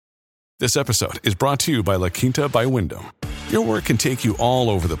This episode is brought to you by La Quinta by Wyndham. Your work can take you all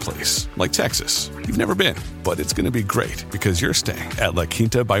over the place, like Texas. You've never been, but it's going to be great because you're staying at La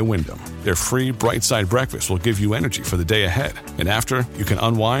Quinta by Wyndham. Their free Bright Side breakfast will give you energy for the day ahead. And after, you can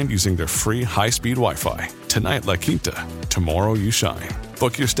unwind using their free high-speed Wi-Fi. Tonight, La Quinta. Tomorrow, you shine.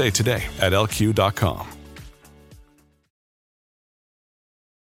 Book your stay today at lq.com.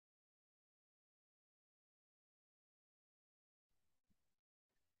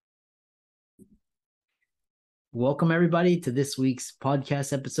 Welcome, everybody, to this week's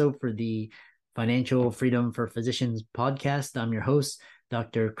podcast episode for the Financial Freedom for Physicians podcast. I'm your host,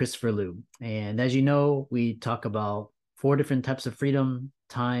 Dr. Christopher Liu. And as you know, we talk about 4 different types of freedom: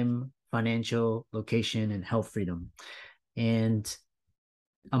 time, financial, location, and health freedom. And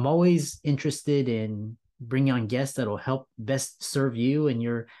I'm always interested in bringing on guests that will help best serve you in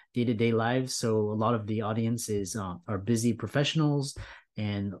your day-to-day lives. So a lot of the audience are busy professionals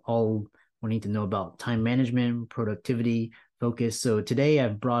and all wanting to know about time management, productivity, focus. So today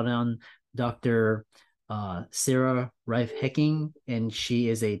I've brought on Dr. Sarah Reif-Hecking, and she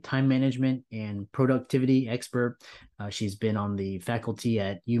is a time management and productivity expert. She's been on the faculty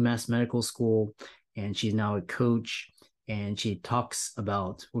at UMass Medical School, and she's now a coach. And we're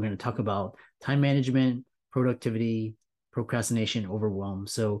going to talk about time management, productivity, procrastination, overwhelm.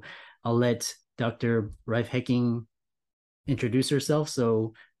 So I'll let Dr. Reif-Hecking introduce herself.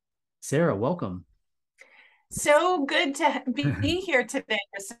 So Sarah, welcome. So good to be here today,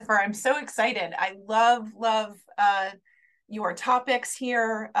 Christopher. I'm so excited. I love your topics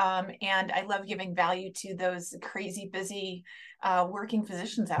here, and I love giving value to those crazy busy working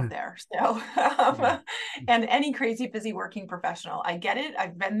physicians out there. So, and any crazy busy working professional. I get it.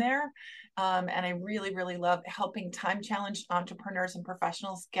 I've been there, and I really, really love helping time-challenged entrepreneurs and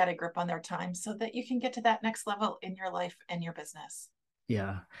professionals get a grip on their time so that you can get to that next level in your life and your business.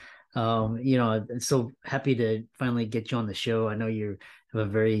 Yeah. I'm so happy to finally get you on the show. I know you have a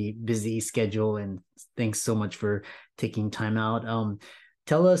very busy schedule, and thanks so much for taking time out.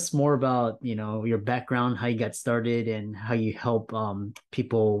 Tell us more about, your background, how you got started, and how you help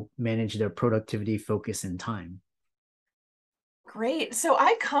people manage their productivity, focus, and time. Great. So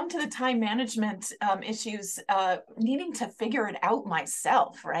I come to the time management issues needing to figure it out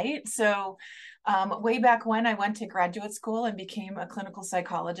myself, right? So way back when I went to graduate school and became a clinical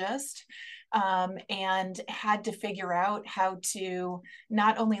psychologist, and had to figure out how to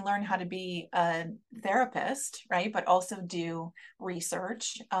not only learn how to be a therapist, right, but also do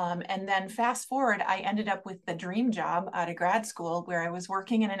research. And then fast forward, I ended up with the dream job out of grad school where I was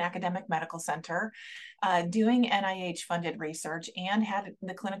working in an academic medical center, doing NIH-funded research and had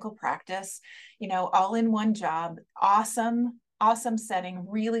the clinical practice, all in one job. Awesome setting,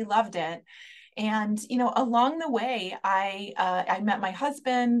 really loved it. And, along the way, I met my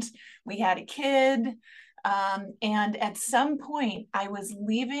husband, we had a kid. And at some point I was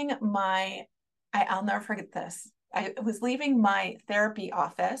leaving I'll never forget this. I was leaving my therapy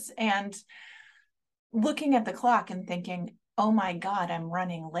office and looking at the clock and thinking, oh my God, I'm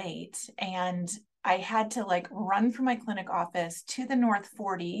running late. And I had to run from my clinic office to the North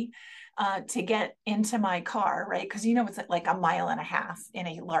 40 to get into my car, right? Because it's like a mile and a half in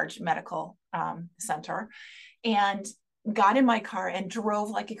a large medical center, and got in my car and drove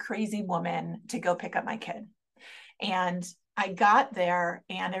like a crazy woman to go pick up my kid. And I got there,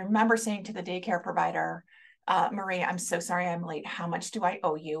 and I remember saying to the daycare provider, Maria, I'm so sorry I'm late. How much do I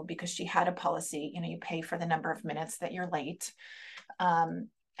owe you? Because she had a policy, you pay for the number of minutes that you're late.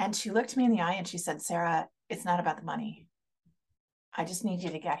 And she looked me in the eye and she said, Sarah, it's not about the money. I just need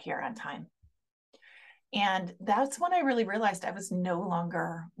you to get here on time. And that's when I really realized I was no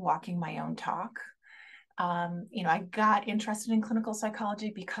longer walking my own talk. I got interested in clinical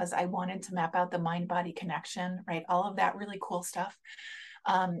psychology because I wanted to map out the mind-body connection, right? All of that really cool stuff.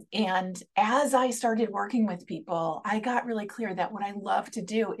 And as I started working with people, I got really clear that what I love to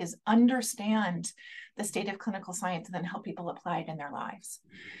do is understand the state of clinical science and then help people apply it in their lives.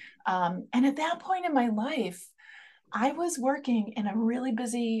 And at that point in my life, I was working in a really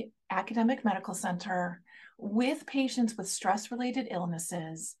busy academic medical center with patients with stress-related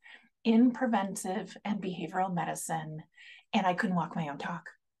illnesses in preventive and behavioral medicine. And I couldn't walk my own talk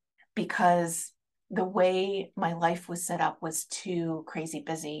because the way my life was set up was too crazy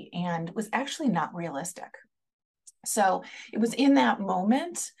busy and was actually not realistic. So it was in that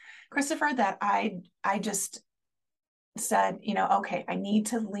moment, Christopher, that I just said, okay, I need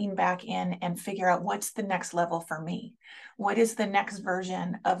to lean back in and figure out what's the next level for me. What is the next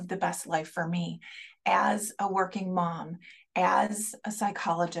version of the best life for me as a working mom, as a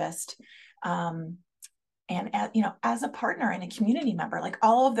psychologist, and as a partner and a community member, like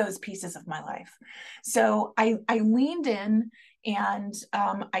all of those pieces of my life. So I leaned in, and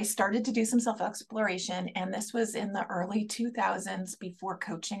I started to do some self-exploration. And this was in the early 2000s, before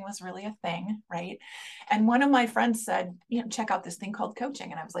coaching was really a thing, right? And one of my friends said, check out this thing called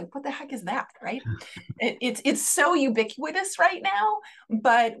coaching. And I was like, what the heck is that, right? It's so ubiquitous right now,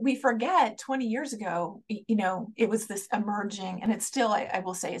 but we forget 20 years ago, it was this emerging, and it's still, I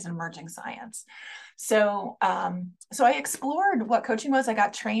will say, is an emerging science. So I explored what coaching was. I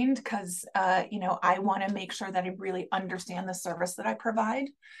got trained because, I want to make sure that I really understand the service that I provide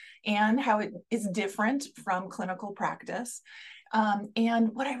and how it is different from clinical practice. And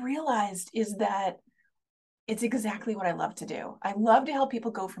what I realized is that it's exactly what I love to do. I love to help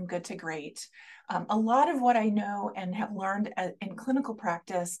people go from good to great. A lot of what I know and have learned in clinical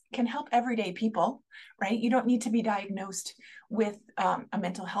practice can help everyday people, right? You don't need to be diagnosed with a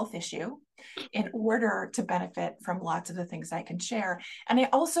mental health issue in order to benefit from lots of the things I can share. And I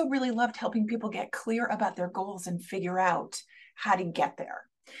also really loved helping people get clear about their goals and figure out how to get there.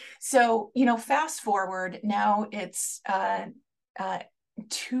 So, fast forward, now it's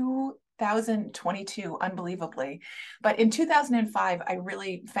 2022, unbelievably. But in 2005, I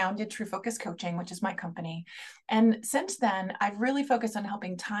really founded True Focus Coaching, which is my company. And since then, I've really focused on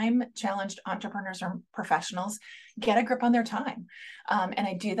helping time-challenged entrepreneurs or professionals get a grip on their time. And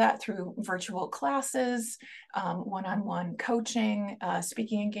I do that through virtual classes, one-on-one coaching,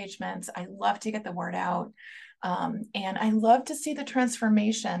 speaking engagements. I love to get the word out. And I love to see the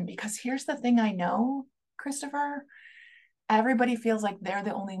transformation, because here's the thing I know, Christopher: everybody feels like they're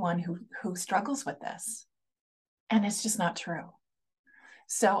the only one who struggles with this. And it's just not true.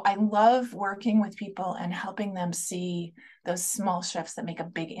 So I love working with people and helping them see those small shifts that make a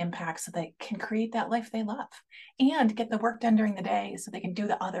big impact, so they can create that life they love and get the work done during the day so they can do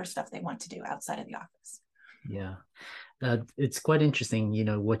the other stuff they want to do outside of the office. Yeah. It's quite interesting.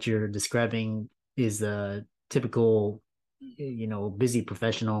 What you're describing is a typical, busy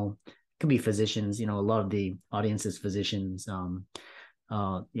professional. Could be physicians, a lot of the audience is physicians, the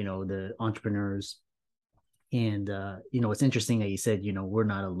entrepreneurs. And, it's interesting that you said, we're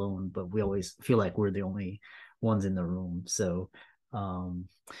not alone, but we always feel like we're the only ones in the room. So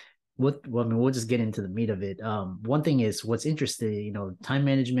we'll just get into the meat of it. One thing is what's interesting, time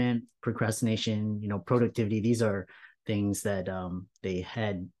management, procrastination, productivity. These are things that they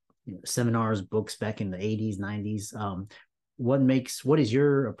had seminars, books back in the 80s, 90s. What is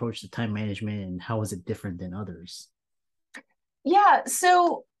your approach to time management, and how is it different than others? Yeah,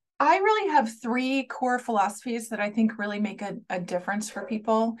 so I really have three core philosophies that I think really make a difference for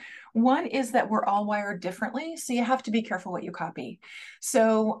people. One is that we're all wired differently, so you have to be careful what you copy.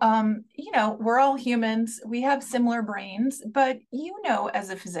 So, we're all humans. We have similar brains, but as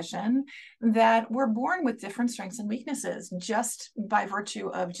a physician, that we're born with different strengths and weaknesses just by virtue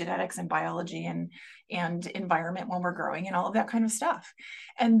of genetics and biology and environment when we're growing and all of that kind of stuff.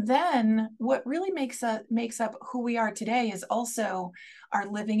 And then what really makes up who we are today is also our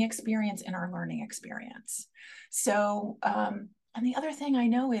living experience and our learning experience. So, and the other thing I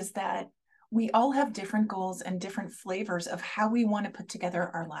know is that we all have different goals and different flavors of how we want to put together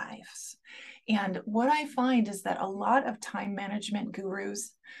our lives. And what I find is that a lot of time management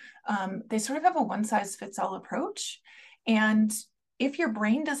gurus, they sort of have a one-size-fits-all approach. And if your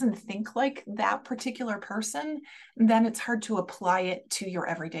brain doesn't think like that particular person, then it's hard to apply it to your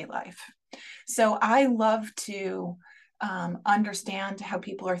everyday life. So I love to understand how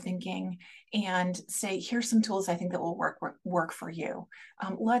people are thinking and say, here's some tools I think that will work for you.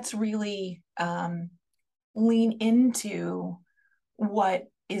 Let's really lean into what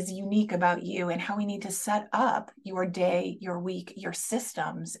is unique about you and how we need to set up your day, your week, your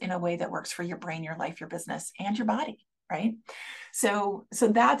systems in a way that works for your brain, your life, your business, and your body. Right. So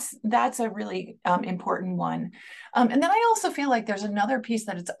that's a really important one. And then I also feel like there's another piece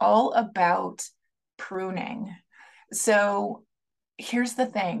that it's all about pruning. So here's the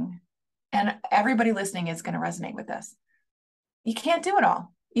thing, and everybody listening is going to resonate with this. You can't do it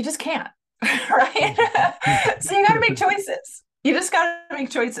all. You just can't, right? So you got to make choices. You just got to make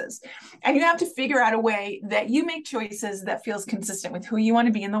choices. And you have to figure out a way that you make choices that feels consistent with who you want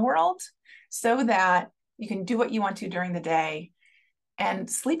to be in the world, so that you can do what you want to during the day and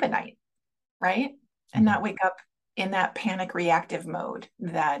sleep at night, right? And not wake up in that panic reactive mode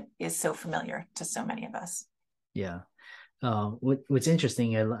that is so familiar to so many of us. Yeah. What's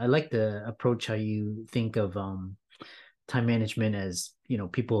interesting, I like the approach how you think of time management as,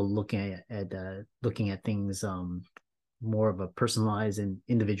 people looking at things more of a personalized and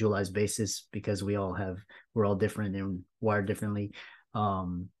individualized basis, because we're all different and wired differently.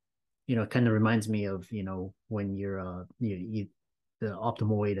 kind of reminds me of, when you're, the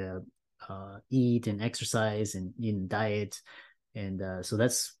optimal way to eat and exercise and diet. And so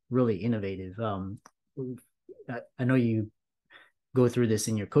that's really innovative. I know you go through this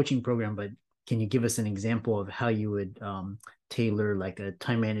in your coaching program, but can you give us an example of how you would tailor like a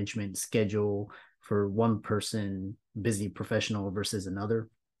time management schedule for one person, busy professional versus another?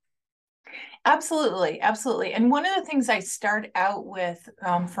 Absolutely. Absolutely. And one of the things I start out with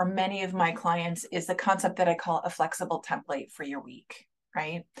for many of my clients is the concept that I call a flexible template for your week,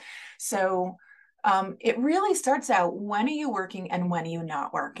 right? So it really starts out, when are you working and when are you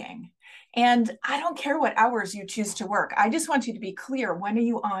not working? And I don't care what hours you choose to work. I just want you to be clear, when are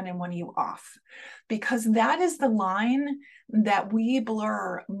you on and when are you off? Because that is the line that we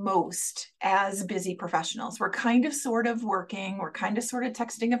blur most as busy professionals. We're kind of sort of working, we're kind of sort of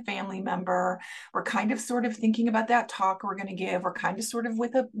texting a family member, we're kind of sort of thinking about that talk we're going to give, we're kind of sort of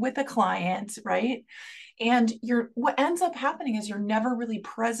with a client, right? And what ends up happening is you're never really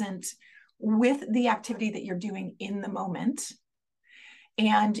present with the activity that you're doing in the moment.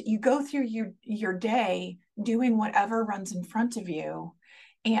 And you go through your day doing whatever runs in front of you,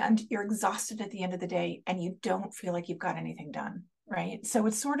 and you're exhausted at the end of the day and you don't feel like you've got anything done, right? So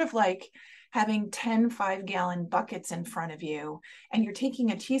it's sort of like having 10 5-gallon buckets in front of you, and you're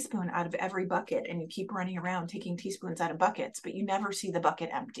taking a teaspoon out of every bucket, and you keep running around taking teaspoons out of buckets, but you never see the bucket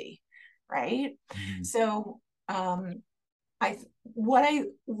empty, right? Mm-hmm. So what I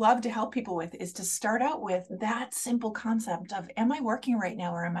love to help people with is to start out with that simple concept of, am I working right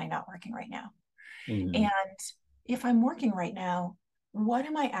now or am I not working right now? Mm-hmm. And if I'm working right now, what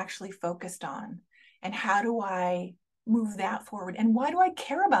am I actually focused on? And how do I move that forward? And why do I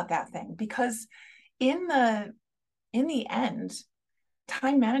care about that thing? Because in the end,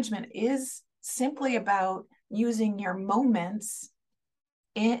 time management is simply about using your moments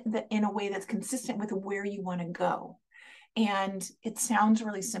in a way that's consistent with where you want to go. And it sounds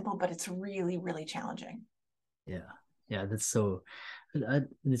really simple, but it's really, really challenging. Yeah, that's so,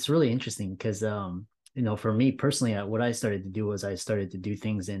 it's really interesting because, for me personally, what I started to do was I started to do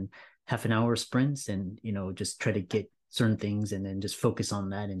things in half an hour sprints, and, just try to get certain things and then just focus on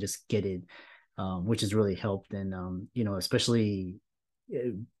that and just get it, which has really helped. And, especially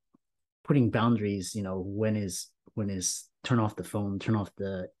putting boundaries, when is turn off the phone, turn off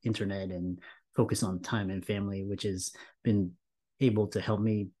the internet, and focus on time and family, which has been able to help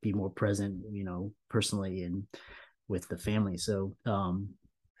me be more present, personally and with the family. So,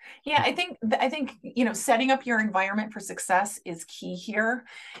 yeah, I think, setting up your environment for success is key here.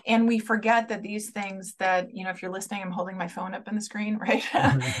 And we forget that these things that, if you're listening, I'm holding my phone up in the screen, right?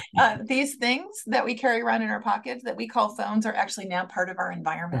 These things that we carry around in our pockets that we call phones are actually now part of our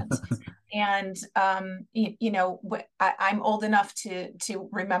environment. And, I'm old enough to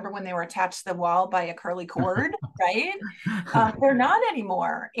remember when they were attached to the wall by a curly cord, right? They're not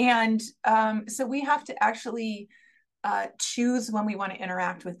anymore. And so we have to actually choose when we want to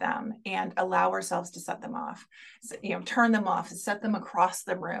interact with them and allow ourselves to set them off. So, turn them off, set them across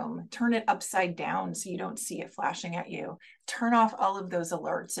the room, turn it upside down so you don't see it flashing at you. Turn off all of those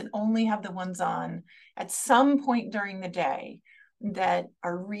alerts and only have the ones on at some point during the day that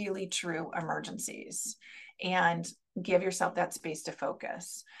are really true emergencies, and give yourself that space to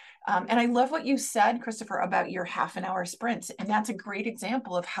focus. And I love what you said, Christopher, about your half an hour sprints. And that's a great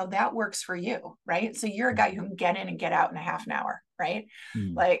example of how that works for you, right? So you're a guy who can get in and get out in a half an hour, right?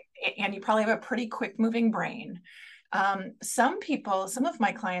 And you probably have a pretty quick moving brain. Some of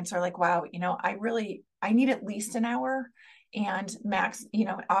my clients are like, wow, I need at least an hour, and max,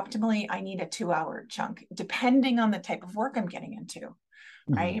 optimally, I need a 2-hour chunk, depending on the type of work I'm getting into,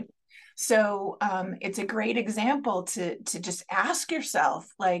 right? So it's a great example to just ask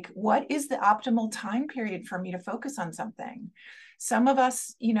yourself, like, what is the optimal time period for me to focus on something? Some of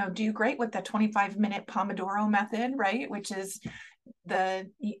us, do great with the 25-minute Pomodoro method, right? Which is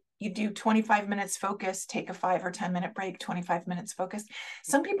you do 25 minutes focus, take a 5 or 10-minute break, 25 minutes focus.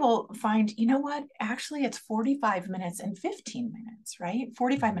 Some people find, actually it's 45 minutes and 15 minutes, right?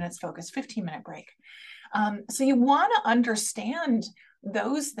 45 minutes focus, 15-minute break. So you want to understand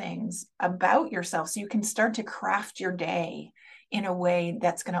those things about yourself so you can start to craft your day in a way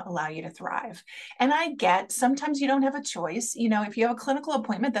that's going to allow you to thrive. And I get sometimes you don't have a choice. If you have a clinical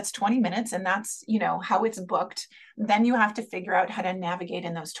appointment that's 20 minutes and that's, how it's booked, then you have to figure out how to navigate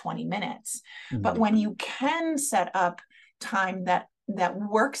in those 20 minutes. Mm-hmm. But when you can set up time that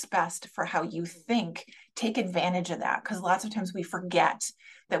works best for how you think, take advantage of that, because lots of times we forget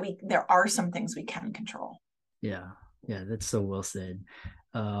that there are some things we can control. Yeah, that's so well said.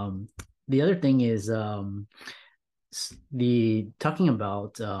 The other thing is, the talking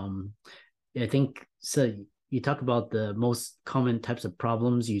about I think so you talk about the most common types of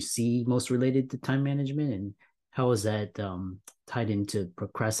problems you see most related to time management, and how is that tied into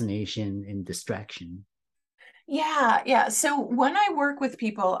procrastination and distraction? Yeah. So when I work with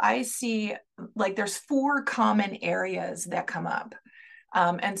people, I see like there's four common areas that come up.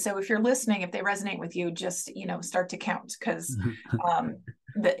 And so if you're listening, if they resonate with you, just, start to count, because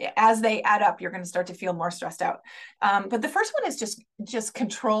as they add up, you're going to start to feel more stressed out. But the first one is just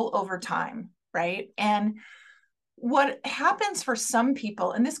control over time, right? And what happens for some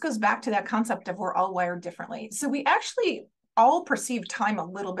people, and this goes back to that concept of we're all wired differently. So we actually all perceive time a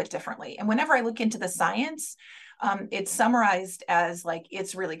little bit differently. And whenever I look into the science, it's summarized as like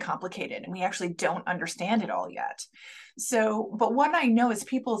it's really complicated and we actually don't understand it all yet. So, but what I know is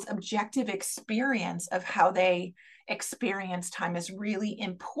people's objective experience of how they experience time is really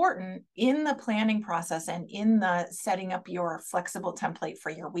important in the planning process and in the setting up your flexible template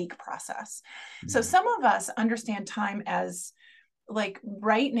for your week process. So some of us understand time as like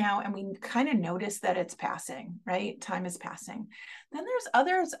right now, and we kind of notice that it's passing, right? Time is passing. Then there's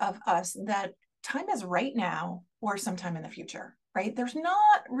others of us that time is right now or sometime in the future, right? There's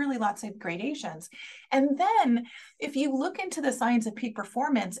not really lots of gradations. And then if you look into the science of peak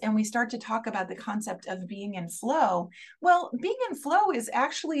performance and we start to talk about the concept of being in flow, well, being in flow is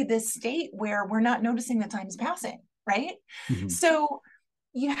actually this state where we're not noticing the time is passing, right? Mm-hmm. So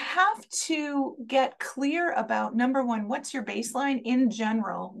you have to get clear about, number one, what's your baseline in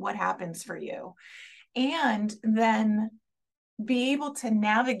general, what happens for you, and then be able to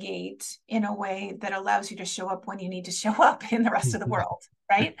navigate in a way that allows you to show up when you need to show up in the rest of the world,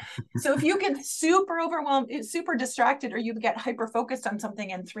 right? So if you get super overwhelmed, super distracted, or you get hyper focused on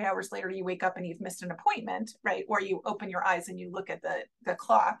something and 3 hours later you wake up and you've missed an appointment, right? Or you open your eyes and you look at the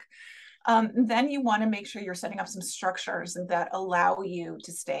clock, then you want to make sure you're setting up some structures that allow you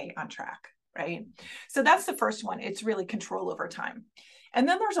to stay on track, right? So that's the first one. It's really control over time. And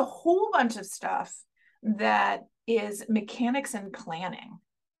then there's a whole bunch of stuff that is mechanics and planning,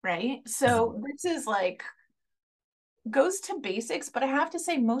 right? So this is like, goes to basics, but I have to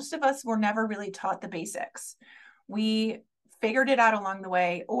say most of us were never really taught the basics. We figured it out along the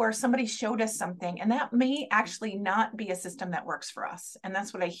way, or somebody showed us something, and that may actually not be a system that works for us. And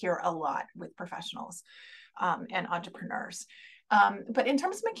that's what I hear a lot with professionals and entrepreneurs. But in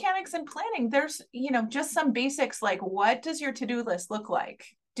terms of mechanics and planning, there's, just some basics like, what does your to-do list look like?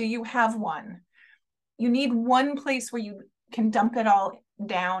 Do you have one? You need one place where you can dump it all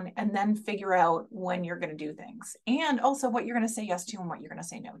down and then figure out when you're going to do things, and also what you're going to say yes to and what you're going to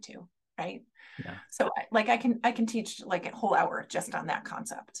say no to, right? Yeah. So like I can teach like a whole hour just on that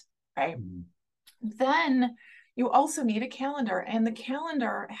concept, right? Mm-hmm. Then you also need a calendar, and the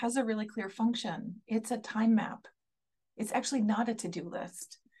calendar has a really clear function. It's a time map. It's actually not a to-do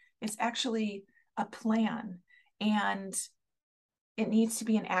list. It's actually a plan, and it needs to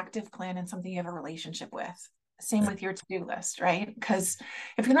be an active plan and something you have a relationship with. Same with your to-do list, right? Because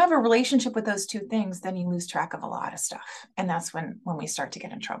if you don't have a relationship with those two things, then you lose track of a lot of stuff. And that's when we start to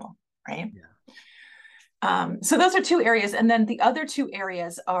get in trouble, right? Yeah. So those are two areas. And then the other two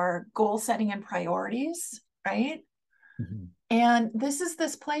areas are goal setting and priorities, right? Mm-hmm. And this is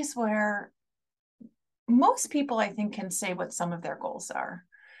this place where most people, I think, can say what some of their goals are.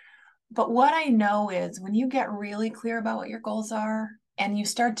 But what I know is when you get really clear about what your goals are and you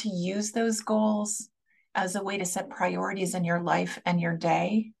start to use those goals as a way to set priorities in your life and your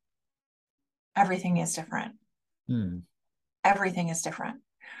day, everything is different. Everything is different,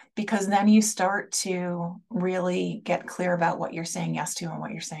 because then you start to really get clear about what you're saying yes to and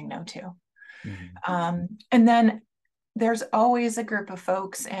what you're saying no to. Mm-hmm. And then there's always a group of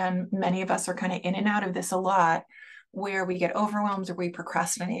folks, and many of us are kind of in and out of this a lot, where we get overwhelmed or we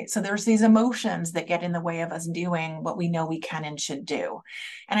procrastinate. So there's these emotions that get in the way of us doing what we know we can and should do.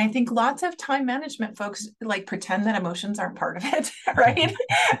 And I think lots of time management folks like pretend that emotions aren't part of it, right?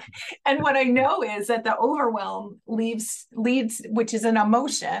 And what I know is that the overwhelm leads, which is an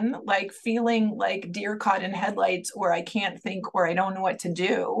emotion, like feeling like deer caught in headlights, or I can't think, or I don't know what to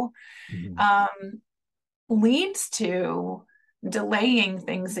do, leads to delaying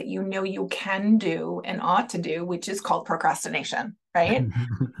things that you know you can do and ought to do, which is called procrastination, right?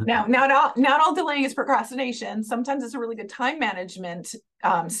 Now, not all delaying is procrastination. Sometimes it's a really good time management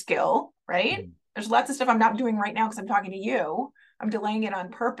skill, right? There's lots of stuff I'm not doing right now because I'm talking to you. I'm delaying it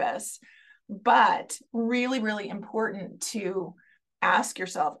on purpose. But really, really important to ask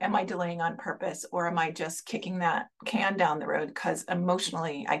yourself, am I delaying on purpose, or am I just kicking that can down the road because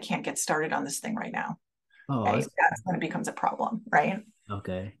emotionally I can't get started on this thing right now? Right? That's when it becomes a problem, right?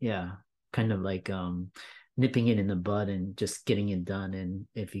 Okay. Yeah. Kind of like nipping it in the bud and just getting it done.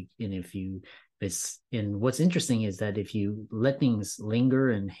 And what's interesting is that if you let things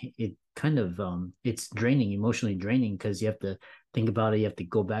linger, and it kind of it's draining, emotionally draining, because you have to think about it, you have to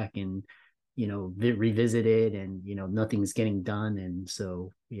go back and revisit it, and nothing's getting done. And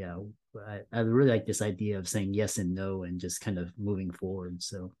so I really like this idea of saying yes and no and just kind of moving forward.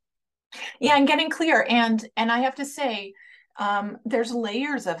 So yeah, and getting clear. And I have to say, there's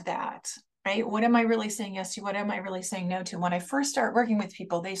layers of that, right? What am I really saying yes to? What am I really saying no to? When I first start working with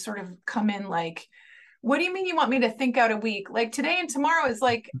people, they sort of come in like, what do you mean you want me to think out a week? Like today and tomorrow is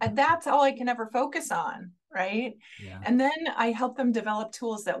like, that's all I can ever focus on, right? yeah. And then I help them develop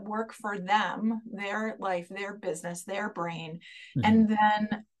tools that work for them, their life, their business, their brain. Mm-hmm. And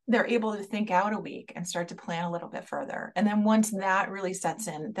then they're able to think out a week and start to plan a little bit further. And then once that really sets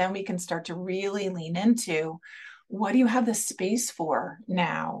in, then we can start to really lean into, what do you have the space for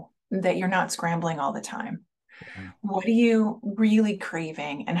now that you're not scrambling all the time? Yeah. What are you really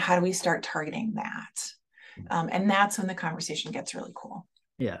craving, and how do we start targeting that? And that's when the conversation gets really cool.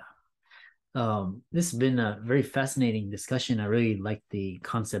 Yeah. This has been a very fascinating discussion. I really like the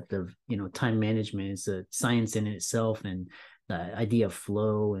concept of, time management. It's a science in itself, and the idea of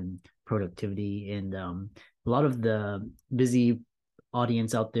flow and productivity. And a lot of the busy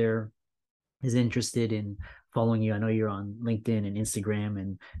audience out there is interested in following you. I know you're on LinkedIn and Instagram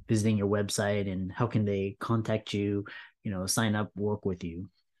and visiting your website. And how can they contact you, sign up, work with you?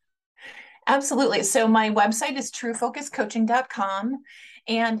 Absolutely. So my website is truefocuscoaching.com.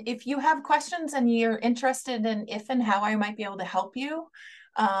 And if you have questions and you're interested in if and how I might be able to help you,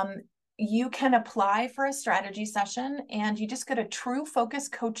 you can apply for a strategy session, and you just go to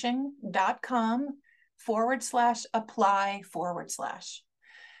truefocuscoaching.com/apply/.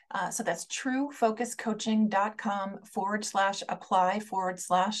 So that's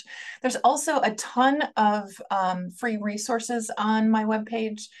truefocuscoaching.com/apply/. There's also a ton of free resources on my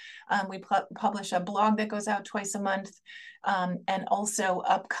webpage. We publish a blog that goes out twice a month, and also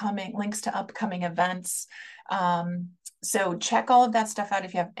links to upcoming events. So check all of that stuff out.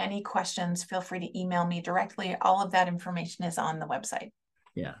 If you have any questions, feel free to email me directly. All of that information is on the website.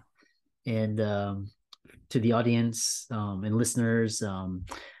 Yeah. And to the audience and listeners,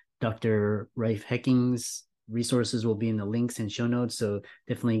 Dr. Rafe Hecking's resources will be in the links and show notes. So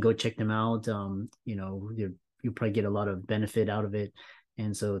definitely go check them out. You'll probably get a lot of benefit out of it.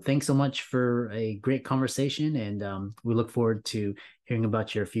 And so thanks so much for a great conversation. And we look forward to hearing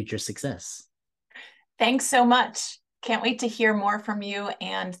about your future success. Thanks so much. Can't wait to hear more from you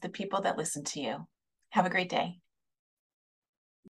and the people that listen to you. Have a great day.